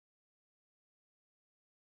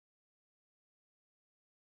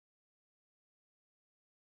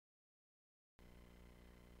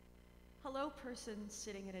Hello, person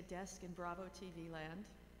sitting at a desk in Bravo TV land.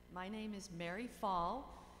 My name is Mary Fall,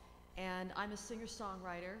 and I'm a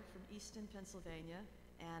singer-songwriter from Easton, Pennsylvania,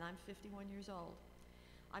 and I'm 51 years old.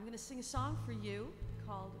 I'm going to sing a song for you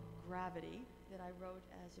called Gravity that I wrote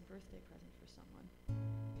as a birthday present for someone.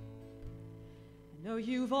 I know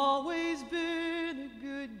you've always been a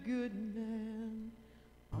good, good man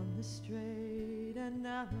on the straight and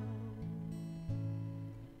narrow.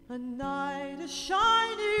 A knight, a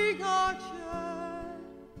shining archer,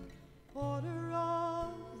 order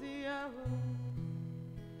of the arrow.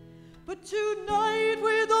 But tonight,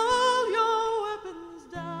 with all your weapons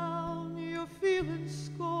down, you're feeling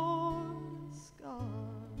scorn and scar.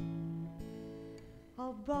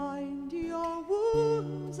 I'll bind your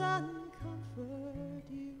wounds and comfort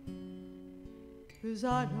you, 'cause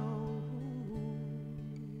I know who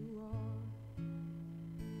you are.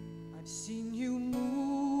 I've seen you move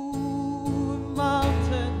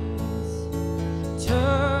mountains,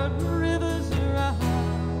 turn rivers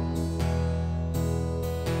around,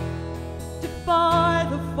 defy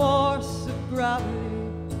the force of gravity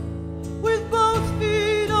with both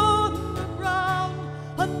feet on the ground,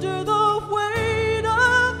 under the weight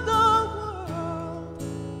of the world.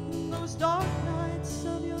 In those dark nights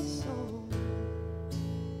of your soul,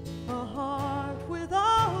 a heart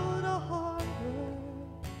without a harbor,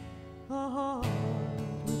 a heart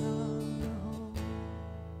without a home.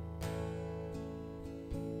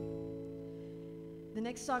 The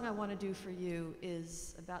next song I want to do for you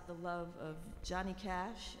is about the love of Johnny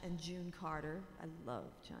Cash and June Carter. I love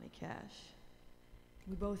Johnny Cash.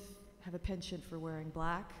 We both have a penchant for wearing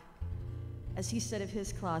black. As he said of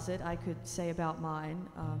his closet, I could say about mine,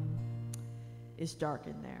 is dark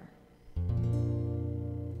in there.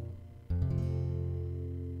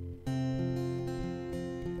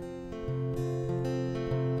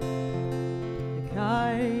 The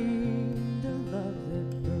kind of love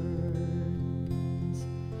that burns,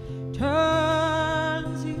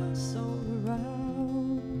 turns your soul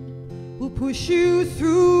around, will push you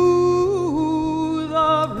through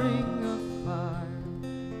the ring of fire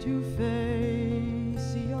to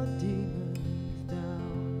face your demons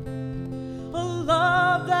down. A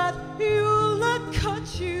love that you'll let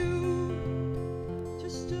cut you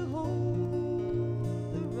just to hold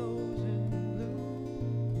the rose in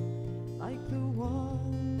bloom, like the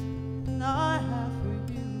one I have for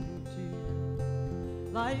you,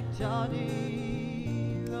 dear, like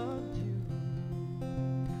Johnny loved you.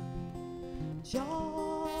 John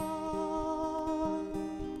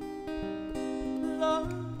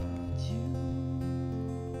loved you,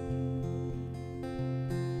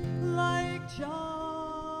 like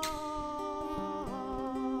John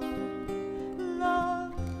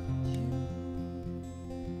loved you.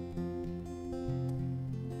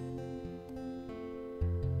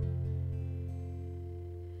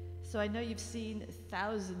 So I know you've seen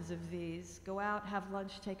thousands of these. Go out, have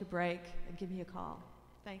lunch, take a break, and give me a call.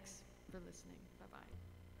 Thanks for listening. Bye-bye.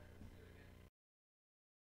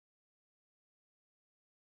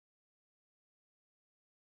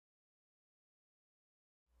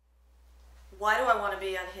 Why do I want to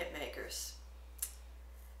be on Hitmakers?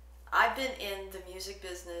 I've been in the music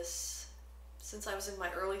business since I was in my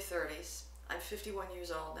early 30s. I'm 51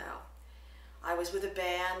 years old now. I was with a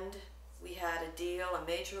band. We had a deal, a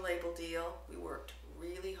major label deal. We worked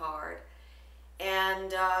really hard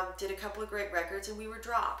and did a couple of great records, and we were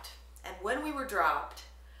dropped. And when we were dropped,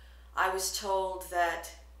 I was told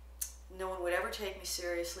that no one would ever take me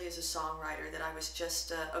seriously as a songwriter, that I was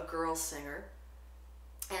just a girl singer,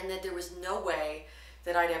 and that there was no way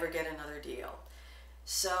that I'd ever get another deal.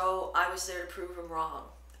 So I was there to prove them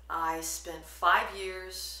wrong. I spent 5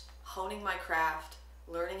 years honing my craft,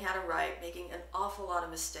 learning how to write, making an awful lot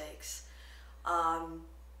of mistakes.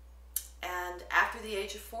 And after the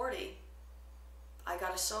age of 40, I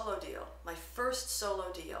got a solo deal, my first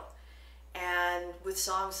solo deal, and with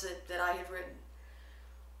songs that I had written.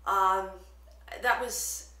 That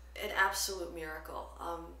was an absolute miracle.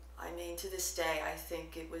 I mean, to this day, I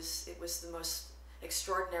think it was the most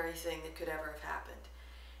extraordinary thing that could ever have happened.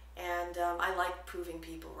 And I like proving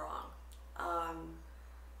people wrong.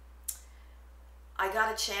 I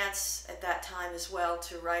got a chance at that time as well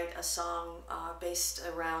to write a song based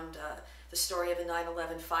around the story of a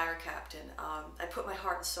 9/11 fire captain. I put my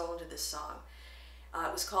heart and soul into this song.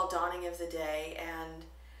 It was called Dawning of the Day, and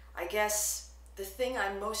I guess the thing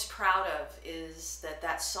I'm most proud of is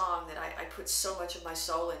that song that I put so much of my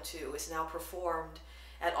soul into is now performed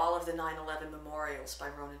at all of the 9/11 memorials by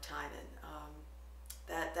Rona Tynan.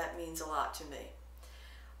 That means a lot to me.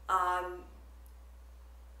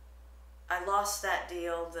 I lost that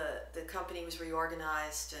deal. The company was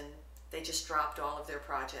reorganized, and They just dropped all of their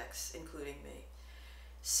projects, including me.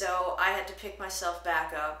 So I had to pick myself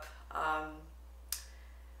back up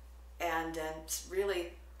and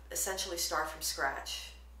really essentially start from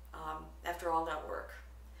scratch after all that work.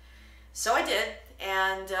 So I did,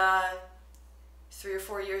 and 3 or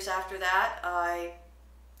 4 years after that, I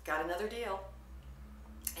got another deal.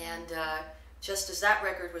 And just as that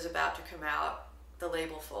record was about to come out, the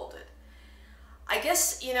label folded. I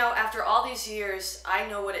guess, you know, after all these years, I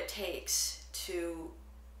know what it takes to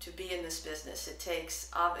be in this business. It takes,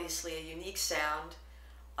 obviously, a unique sound,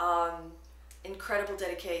 incredible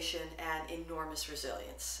dedication, and enormous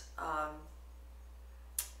resilience.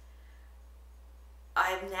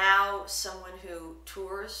 I'm now someone who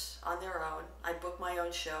tours on their own. I book my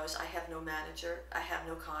own shows. I have no manager. I have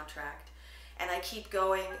no contract. And I keep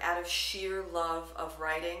going out of sheer love of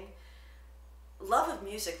writing, love of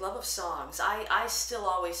music, love of songs. I still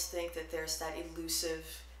always think that there's that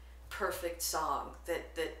elusive, perfect song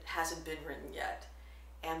that hasn't been written yet.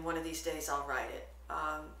 And one of these days I'll write it.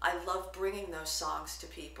 I love bringing those songs to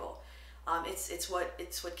people. It's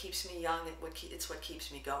what keeps me young. It's what keeps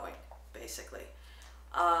me going, basically.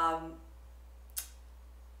 I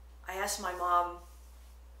asked my mom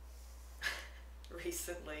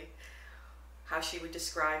recently how she would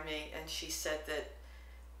describe me, and she said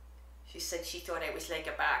she thought I was like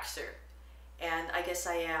a boxer, and I guess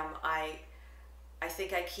I am. I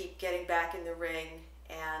think I keep getting back in the ring,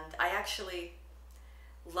 and I actually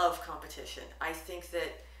love competition. I think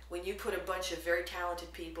that when you put a bunch of very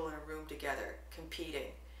talented people in a room together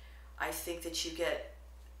competing, I think that you get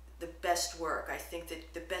the best work. I think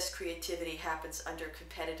that the best creativity happens under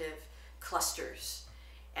competitive clusters.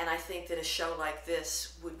 And I think that a show like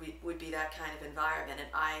this would be that kind of environment. And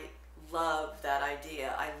I love that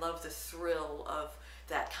idea. I love the thrill of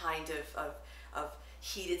that kind of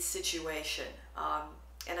heated situation.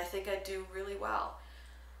 And I think I do really well.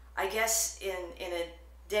 I guess in a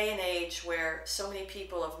day and age where so many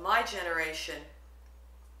people of my generation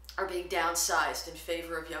are being downsized in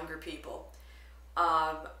favor of younger people,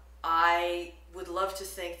 I would love to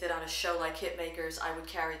think that on a show like Hitmakers, I would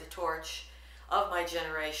carry the torch of my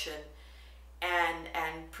generation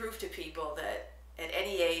and prove to people that at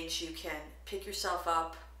any age you can pick yourself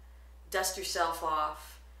up, dust yourself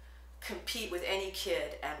off, compete with any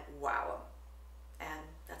kid, and wow them. And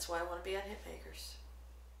that's why I want to be on Hitmakers.